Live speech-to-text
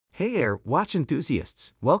Hey there, watch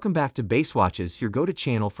enthusiasts! Welcome back to Base Watches, your go-to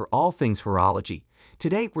channel for all things horology.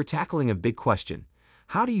 Today, we're tackling a big question.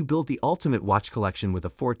 How do you build the ultimate watch collection with a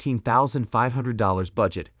 $14,500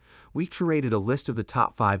 budget? We curated a list of the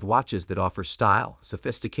top 5 watches that offer style,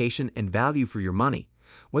 sophistication, and value for your money.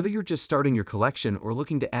 Whether you're just starting your collection or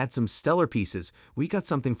looking to add some stellar pieces, we got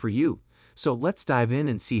something for you. So let's dive in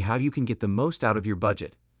and see how you can get the most out of your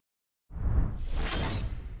budget.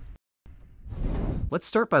 Let's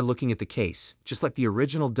start by looking at the case. Just like the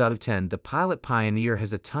original Dud of 10, the Pilot Pioneer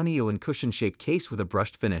has a tunnel and cushion-shaped case with a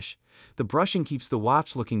brushed finish. The brushing keeps the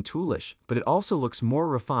watch looking toolish, but it also looks more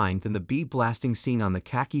refined than the bead blasting seen on the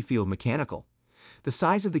Khaki Field Mechanical. The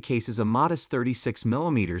size of the case is a modest 36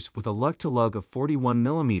 mm with a lug-to-lug of 41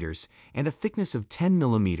 mm and a thickness of 10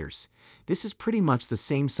 mm. This is pretty much the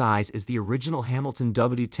same size as the original Hamilton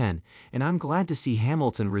W10, and I'm glad to see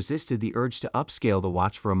Hamilton resisted the urge to upscale the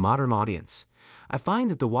watch for a modern audience. I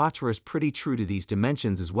find that the watch wears pretty true to these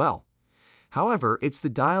dimensions as well. However, it's the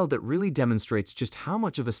dial that really demonstrates just how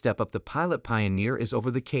much of a step up the Pilot Pioneer is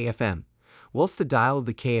over the KFM. Whilst the dial of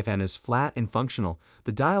the KFM is flat and functional,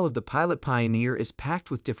 the dial of the Pilot Pioneer is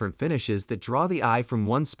packed with different finishes that draw the eye from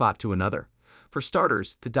one spot to another. For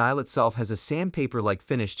starters, the dial itself has a sandpaper-like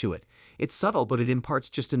finish to it. It's subtle, but it imparts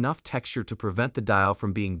just enough texture to prevent the dial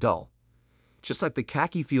from being dull. Just like the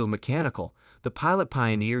Khaki Field Mechanical, the Pilot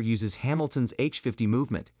Pioneer uses Hamilton's H50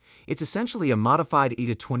 movement. It's essentially a modified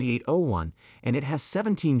ETA 2801, and it has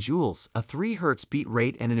 17 joules, a 3 Hz beat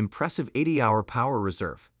rate, and an impressive 80-hour power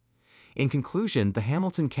reserve. In conclusion, the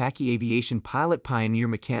Hamilton Khaki Aviation Pilot Pioneer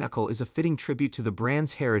Mechanical is a fitting tribute to the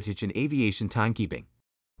brand's heritage in aviation timekeeping.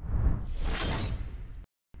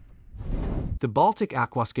 The Baltic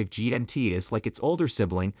Aquascaphe GMT is, like its older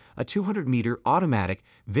sibling, a 200-meter automatic,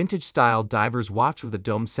 vintage-style diver's watch with a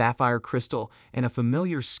domed sapphire crystal and a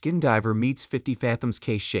familiar skin diver meets 50 fathoms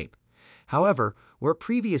case shape. However, where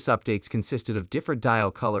previous updates consisted of different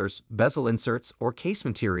dial colors, bezel inserts, or case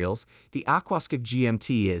materials, the Aquascaphe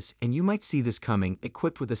GMT is, and you might see this coming,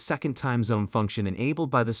 equipped with a second time zone function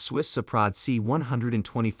enabled by the Swiss Saprad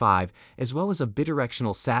C125, as well as a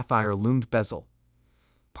bidirectional sapphire loomed bezel.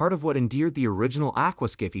 Part of what endeared the original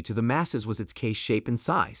Aquascaphe to the masses was its case shape and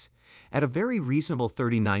size. At a very reasonable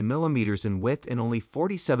 39 mm in width and only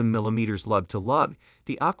 47 mm lug-to-lug,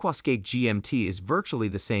 the Aquascaphe GMT is virtually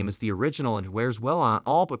the same as the original and wears well on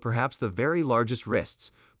all but perhaps the very largest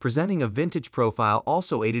wrists, presenting a vintage profile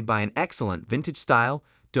also aided by an excellent vintage-style,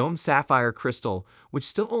 domed sapphire crystal, which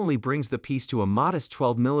still only brings the piece to a modest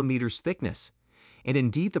 12 mm thickness. And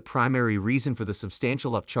indeed, the primary reason for the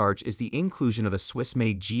substantial upcharge is the inclusion of a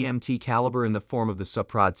Swiss-made GMT caliber in the form of the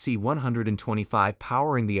Saprad C125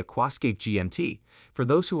 powering the Aquascaphe GMT. For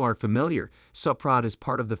those who aren't familiar, Saprad is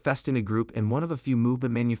part of the Festina Group and one of a few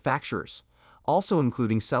movement manufacturers, also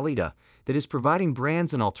including Sellita, that is providing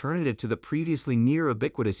brands an alternative to the previously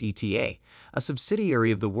near-ubiquitous ETA, a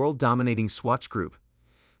subsidiary of the world-dominating Swatch Group.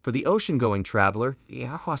 For the ocean-going traveler, the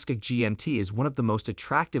Aquascaphe GMT is one of the most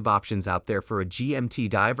attractive options out there for a GMT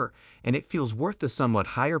diver, and it feels worth the somewhat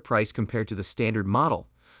higher price compared to the standard model.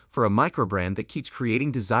 For a microbrand that keeps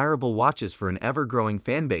creating desirable watches for an ever-growing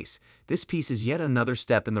fanbase, this piece is yet another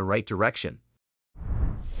step in the right direction.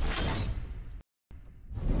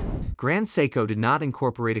 Grand Seiko did not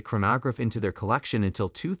incorporate a chronograph into their collection until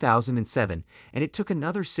 2007, and it took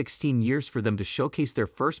another 16 years for them to showcase their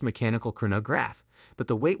first mechanical chronograph. But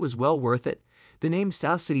the wait was well worth it. The name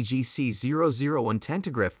South City GC001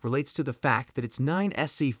 Tentagraph relates to the fact that its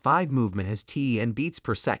 9SC5 movement has TEN beats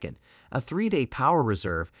per second, a 3-day power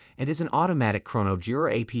reserve, and is an automatic chrono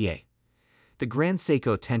Dura APA. The Grand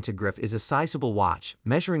Seiko Tentagraph is a sizable watch,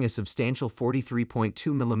 measuring a substantial 43.2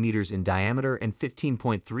 mm in diameter and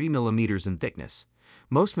 15.3 mm in thickness.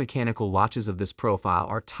 Most mechanical watches of this profile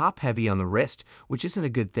are top-heavy on the wrist, which isn't a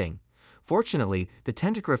good thing. Fortunately, the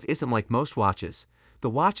Tentagraph isn't like most watches. The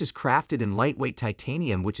watch is crafted in lightweight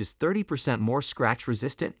titanium, which is 30% more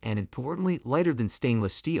scratch-resistant and, importantly, lighter than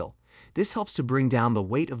stainless steel. This helps to bring down the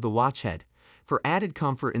weight of the watch head. For added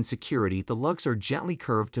comfort and security, the lugs are gently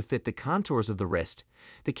curved to fit the contours of the wrist.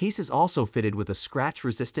 The case is also fitted with a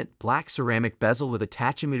scratch-resistant black ceramic bezel with a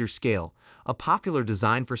tachymeter scale, a popular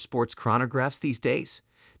design for sports chronographs these days.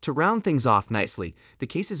 To round things off nicely, the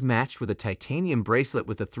case is matched with a titanium bracelet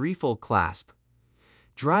with a 3-fold clasp.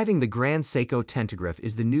 Driving the Grand Seiko Tentagraph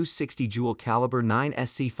is the new 60 joule caliber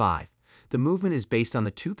 9SC5. The movement is based on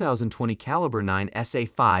the 2020 caliber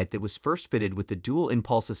 9SA5 that was first fitted with the dual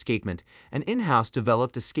impulse escapement, an in-house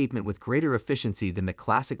developed escapement with greater efficiency than the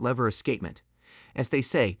classic lever escapement. As they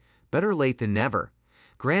say, better late than never.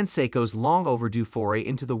 Grand Seiko's long overdue foray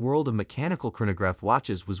into the world of mechanical chronograph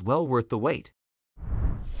watches was well worth the wait.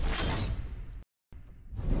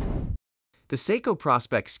 The Seiko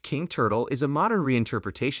PROSPEX King Turtle is a modern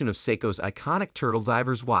reinterpretation of Seiko's iconic turtle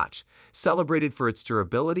diver's watch, celebrated for its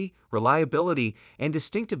durability, reliability, and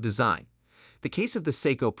distinctive design. The case of the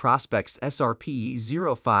Seiko PROSPEX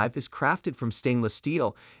SRPE05 is crafted from stainless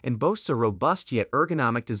steel and boasts a robust yet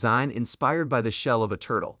ergonomic design inspired by the shell of a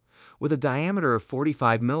turtle. With a diameter of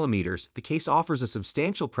 45 millimeters, the case offers a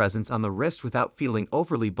substantial presence on the wrist without feeling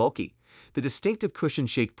overly bulky. The distinctive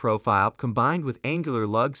cushion-shaped profile, combined with angular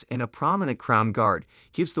lugs and a prominent crown guard,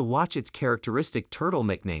 gives the watch its characteristic turtle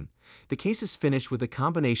nickname. The case is finished with a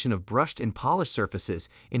combination of brushed and polished surfaces,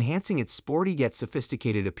 enhancing its sporty yet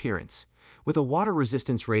sophisticated appearance. With a water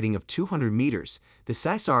resistance rating of 200 meters, the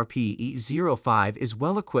SRPE05 is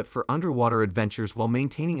well equipped for underwater adventures while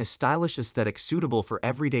maintaining a stylish aesthetic suitable for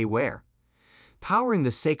everyday wear. Powering the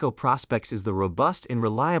Seiko PROSPEX is the robust and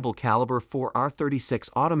reliable caliber 4R36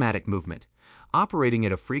 automatic movement. Operating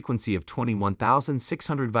at a frequency of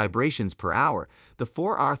 21,600 vibrations per hour, the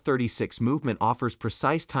 4R36 movement offers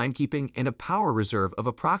precise timekeeping and a power reserve of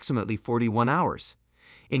approximately 41 hours.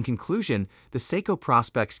 In conclusion, the Seiko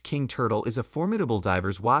PROSPEX King Turtle is a formidable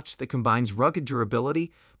diver's watch that combines rugged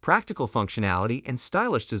durability, practical functionality, and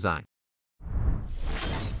stylish design.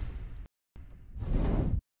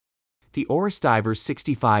 The Oris Divers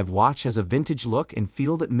 65 watch has a vintage look and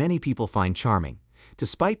feel that many people find charming.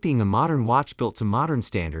 Despite being a modern watch built to modern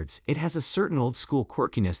standards, it has a certain old-school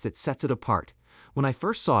quirkiness that sets it apart. When I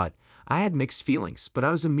first saw it, I had mixed feelings, but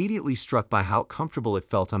I was immediately struck by how comfortable it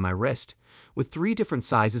felt on my wrist. With 3 different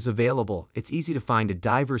sizes available, it's easy to find a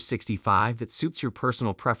Divers 65 that suits your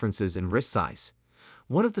personal preferences and wrist size.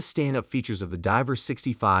 One of the stand-up features of the Divers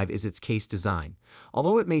 65 is its case design.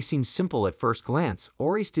 Although it may seem simple at first glance,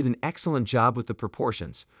 Oris did an excellent job with the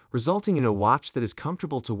proportions, resulting in a watch that is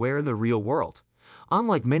comfortable to wear in the real world.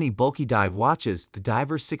 Unlike many bulky dive watches, the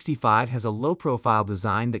Divers 65 has a low-profile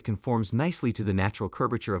design that conforms nicely to the natural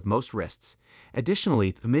curvature of most wrists.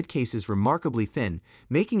 Additionally, the midcase is remarkably thin,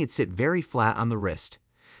 making it sit very flat on the wrist.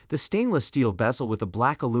 The stainless steel bezel with a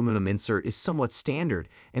black aluminum insert is somewhat standard,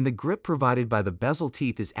 and the grip provided by the bezel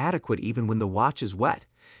teeth is adequate even when the watch is wet.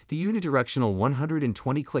 The unidirectional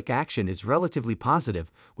 120-click action is relatively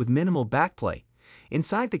positive, with minimal backplay.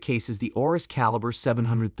 Inside the case is the Oris Caliber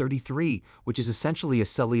 733, which is essentially a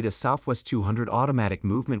Sellita Southwest 200 automatic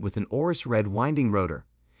movement with an Oris red winding rotor.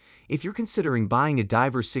 If you're considering buying a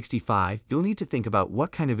Divers 65, you'll need to think about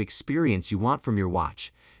what kind of experience you want from your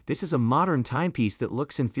watch. This is a modern timepiece that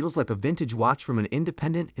looks and feels like a vintage watch from an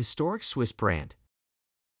independent, historic Swiss brand.